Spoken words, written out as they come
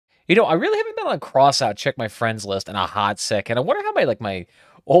You know, I really haven't been on Crossout, check my friends list in a hot second. I wonder how my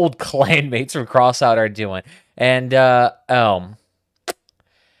old clanmates from Crossout are doing. And yep,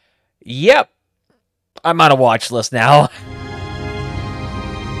 I'm on a watch list now.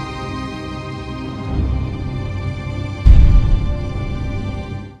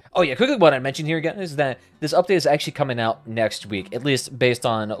 Oh yeah, quickly what I mentioned here again is that this update is actually coming out next week, at least based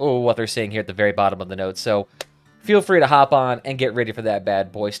on what they're saying here at the very bottom of the notes. So feel free to hop on and get ready for that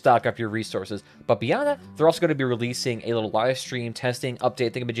bad boy. Stock up your resources. But beyond that, they're also going to be releasing a little live stream testing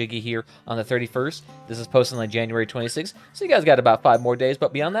update thingamajiggy here on the 31st. This is posted on January 26th, so you guys got about 5 more days.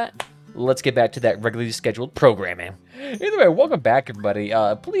 But beyond that, let's get back to that regularly scheduled programming. Either way, welcome back, everybody.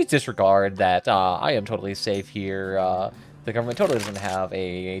 Please disregard that I am totally safe here. The government totally doesn't have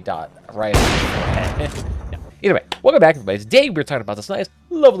a dot right on their head. No. Either way, welcome back, everybody. Today we're talking about this nice,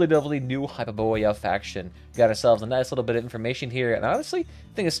 lovely new Hyperborea faction. We got ourselves a nice little bit of information here, and honestly,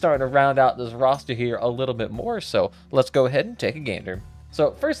 I think it's starting to round out this roster here a little bit more, so let's go ahead and take a gander.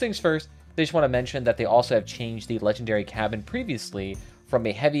 So, first things first, they just want to mention that they also have changed the legendary cabin previously from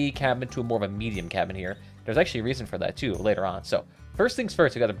a heavy cabin to more of a medium cabin here. There's actually a reason for that, too, later on. So, first things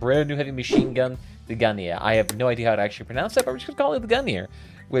first, we got a brand new heavy machine gun, the Gungnir. I have no idea how to actually pronounce that, but we're just going to call it the Gungnir.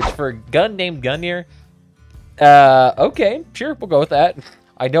 Which, for a gun named Gungnir, okay, sure, we'll go with that.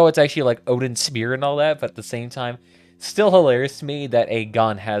 I know it's actually like Odin's spear and all that, but at the same time, still hilarious to me that a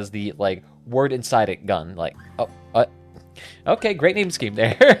gun has the, like, word inside it, gun. Like, oh, okay, great name scheme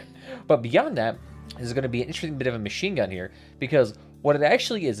there. But beyond that, this is going to be an interesting bit of a machine gun here, because what it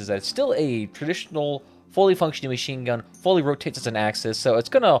actually is that it's still a traditional, fully functioning machine gun, fully rotates as an axis, so it's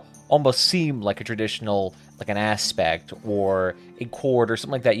going to almost seem like a traditional, like an aspect, or a chord, or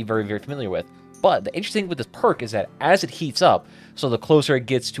something like that you're very, very familiar with. But the interesting thing with this perk is that as it heats up, so the closer it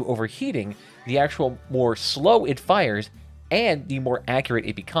gets to overheating, the actual more slow it fires, and the more accurate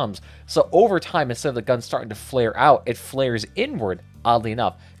it becomes. So over time, instead of the gun starting to flare out, it flares inward, oddly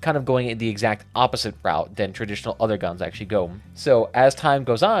enough, kind of going in the exact opposite route than traditional other guns actually go. So as time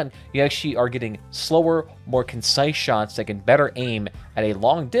goes on, you actually are getting slower, more concise shots that can better aim at a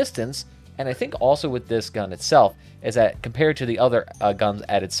long distance. And I think also with this gun itself is that compared to the other guns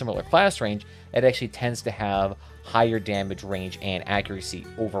at its similar class range, it actually tends to have higher damage range and accuracy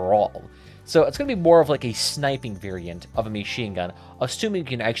overall. So it's going to be more of like a sniping variant of a machine gun, assuming you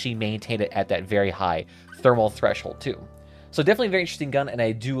can actually maintain it at that very high thermal threshold too. So definitely a very interesting gun, and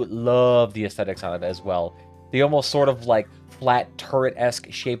I do love the aesthetics on it as well. The almost sort of like flat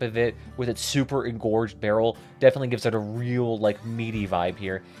turret-esque shape of it with its super engorged barrel definitely gives it a real like meaty vibe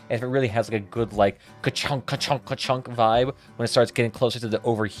here. And if it really has like a good like ka-chunk, ka-chunk, ka-chunk vibe when it starts getting closer to the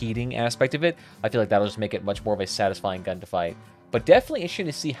overheating aspect of it, I feel like that'll just make it much more of a satisfying gun to fight. But definitely interesting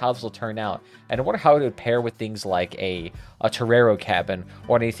to see how this will turn out. And I wonder how it would pair with things like a Torero cabin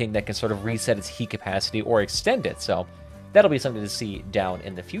or anything that can sort of reset its heat capacity or extend it. So that'll be something to see down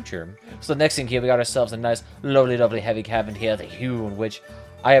in the future. So the next thing here, we got ourselves a nice, lovely heavy cabin here, the Huginn, which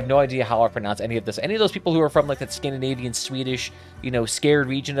I have no idea how I pronounce any of this. Any of those people who are from like that Scandinavian, Swedish, you know, scared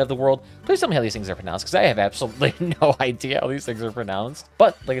region of the world, please tell me how these things are pronounced, because I have absolutely no idea how these things are pronounced.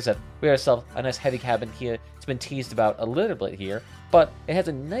 But like I said, we got ourselves a nice heavy cabin here. It's been teased about a little bit here, but it has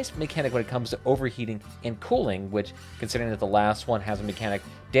a nice mechanic when it comes to overheating and cooling, which, considering that the last one has a mechanic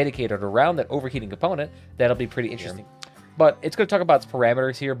dedicated around that overheating component, that'll be pretty interesting. But it's going to talk about its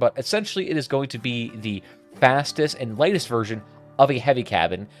parameters here, but essentially it is going to be the fastest and lightest version of a heavy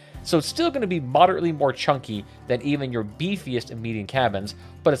cabin. So it's still going to be moderately more chunky than even your beefiest and medium cabins,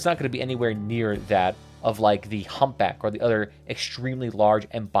 but it's not going to be anywhere near that of like the Humpback or the other extremely large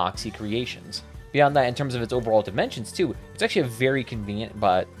and boxy creations. Beyond that, in terms of its overall dimensions too, it's actually a very convenient,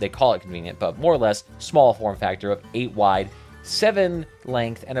 but they call it convenient, but more or less small form factor of 8 wide, 7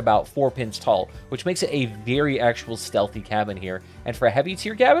 length, and about 4 pins tall, which makes it a very actual stealthy cabin here. And for a heavy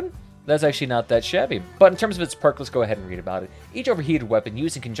tier cabin, that's actually not that shabby. But in terms of its perk, let's go ahead and read about it. Each overheated weapon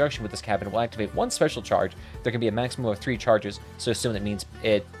used in conjunction with this cabin will activate 1 special charge. There can be a maximum of 3 charges, so assume that means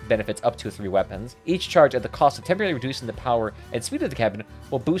it benefits up to 3 weapons. Each charge, at the cost of temporarily reducing the power and speed of the cabin,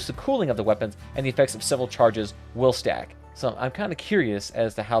 will boost the cooling of the weapons, and the effects of several charges will stack. So I'm kind of curious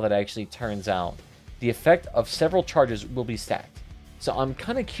as to how that actually turns out. The effect of several charges will be stacked. So I'm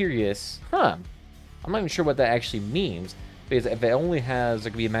kind of curious, I'm not even sure what that actually means, because if it only has,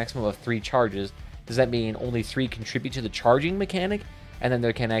 there could be a maximum of 3 charges, does that mean only 3 contribute to the charging mechanic? And then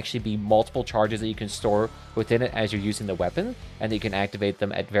there can actually be multiple charges that you can store within it as you're using the weapon, and that you can activate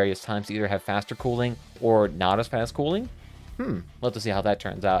them at various times to either have faster cooling or not as fast cooling? We'll have to see how that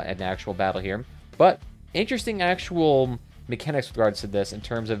turns out in an actual battle here. But interesting actual mechanics with regards to this in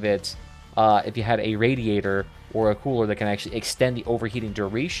terms of its, if you had a radiator or a cooler that can actually extend the overheating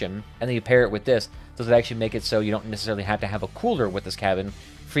duration, and then you pair it with this, does it actually make it so you don't necessarily have to have a cooler with this cabin,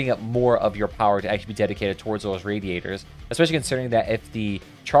 freeing up more of your power to actually be dedicated towards those radiators, especially considering that if the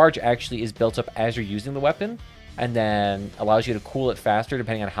charge actually is built up as you're using the weapon, and then allows you to cool it faster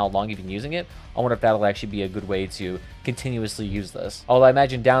depending on how long you've been using it, I wonder if that'll actually be a good way to continuously use this. Although I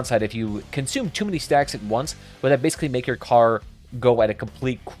imagine downside, if you consume too many stacks at once, would that basically make your car go at a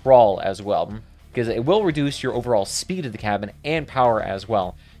complete crawl as well, because it will reduce your overall speed of the cabin and power as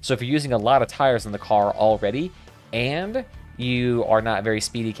well. So if you're using a lot of tires in the car already, and you are not a very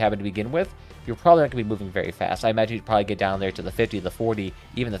speedy cabin to begin with, you're probably not going to be moving very fast. I imagine you'd probably get down there to the 50, the 40,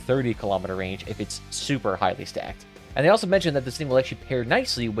 even the 30-kilometer range if it's super highly stacked. And they also mentioned that this thing will actually pair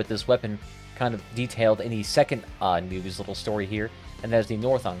nicely with this weapon kind of detailed in the second news little story here, and that is the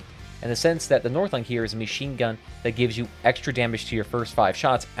Northung. In the sense that the Northung here is a machine gun that gives you extra damage to your first 5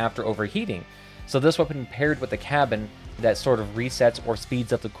 shots after overheating. So this weapon paired with the cabin that sort of resets or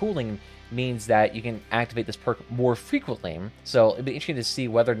speeds up the cooling means that you can activate this perk more frequently. So it'd be interesting to see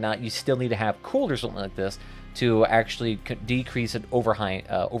whether or not you still need to have cooled or something like this to actually decrease an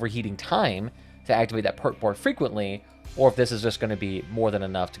overheating time to activate that perk more frequently, or if this is just going to be more than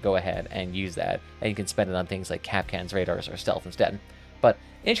enough to go ahead and use that, and you can spend it on things like Kapkan's radars or stealth instead. But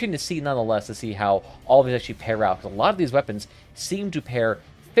interesting to see nonetheless, to see how all of these actually pair out, because a lot of these weapons seem to pair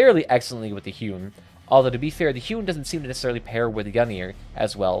fairly excellently with the Huginn. Although to be fair, the Huginn doesn't seem to necessarily pair with the Gungnir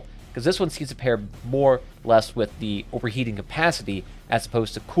as well, because this one seems to pair more or less with the overheating capacity as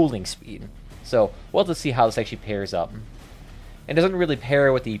opposed to cooling speed. So we'll have to see how this actually pairs up. It doesn't really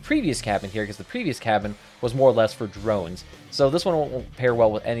pair with the previous cabin here, because the previous cabin was more or less for drones. So this one won't pair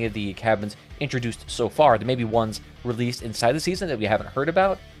well with any of the cabins introduced so far. There may be ones released inside the season that we haven't heard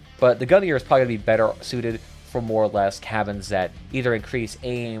about, but the Gungnir is probably going to be better suited for more or less cabins that either increase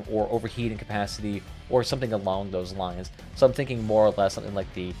aim or overheating capacity or something along those lines. So I'm thinking more or less something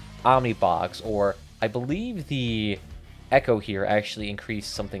like the Omnibox, or I believe the Echo here actually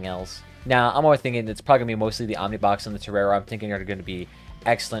increased something else. Now, I'm always thinking it's probably going to be mostly the Omnibox and the Torero I'm thinking are going to be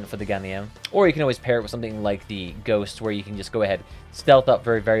excellent for the Gungnir. Or you can always pair it with something like the Ghost, where you can just go ahead, stealth up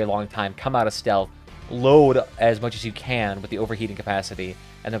for a very long time, come out of stealth, load as much as you can with the overheating capacity,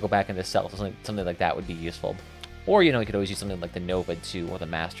 and then go back into stealth. Something like that would be useful. Or, you know, you could always use something like the Nova 2 or the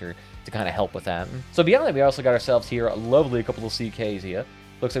Master to kind of help with that. So beyond that, we also got ourselves here a lovely couple of CKs here.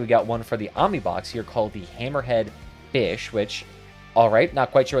 Looks like we got one for the Omnibox here called the Hammerhead Bish, which, alright, not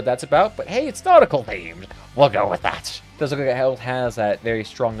quite sure what that's about, but hey, it's nautical themed. We'll go with that. Does look like it has that very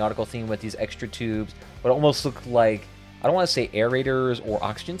strong nautical theme with these extra tubes, but almost look like, I don't want to say aerators or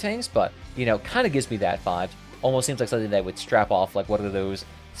oxygen tanks, but, you know, kind of gives me that vibe. Almost seems like something that would strap off like one of those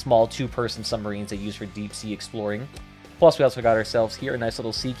small 2-person submarines they use for deep sea exploring. Plus, we also got ourselves here a nice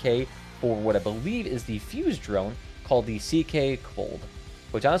little CK for what I believe is the fuse drone called the CK Kobold,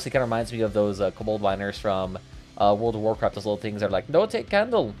 which honestly kind of reminds me of those Kobold miners from World of Warcraft, those little things that are like, no take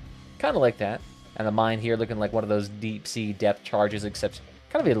candle, kind of like that. And the mine here looking like one of those deep sea depth charges, except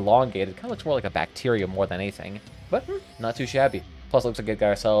kind of elongated, kind of looks more like a bacteria more than anything, but not too shabby. Plus, looks like we got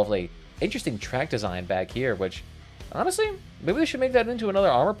ourselves a interesting track design back here, which honestly, maybe we should make that into another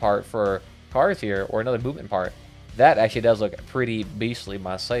armor part for cars here, or another movement part. That actually does look pretty beastly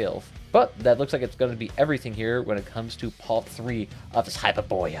myself. But that looks like it's going to be everything here when it comes to part 3 of this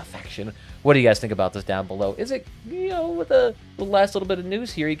Hyperborea faction. What do you guys think about this down below? Is it, you know, with the last little bit of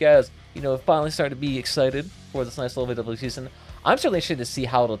news here, you guys, you know, finally started to be excited for this nice little bit of the season? I'm certainly interested to see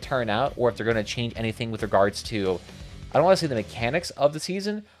how it'll turn out, or if they're going to change anything with regards to, I don't want to say the mechanics of the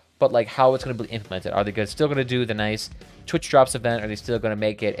season, but like how it's going to be implemented. Are they still going to do the nice Twitch Drops event? Are they still going to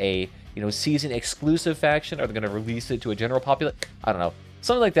make it a, you know, season exclusive faction? Are they going to release it to a general populace? I don't know.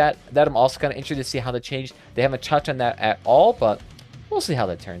 Something like that. That I'm also kind of interested to see how they change. They haven't touched on that at all, but we'll see how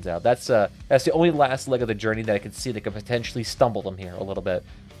that turns out. That's the only last leg of the journey that I can see that could potentially stumble them here a little bit.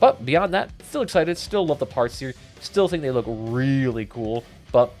 But beyond that, still excited. Still love the parts here. Still think they look really cool.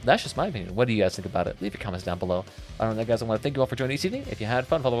 But that's just my opinion. What do you guys think about it? Leave your comments down below. Other than that, guys, I want to thank you all for joining this evening. If you had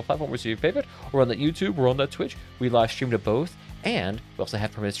fun, follow the platform, where's your favorite. We're on that YouTube, we're on that Twitch. We live stream to both. And we also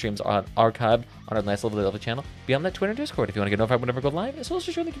have permanent streams on archived on our nice little channel. Beyond that, Twitter and Discord if you want to get notified whenever we go live, as well as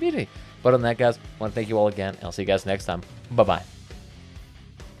just join the community. But other than that, guys, I want to thank you all again, and I'll see you guys next time. Bye-bye.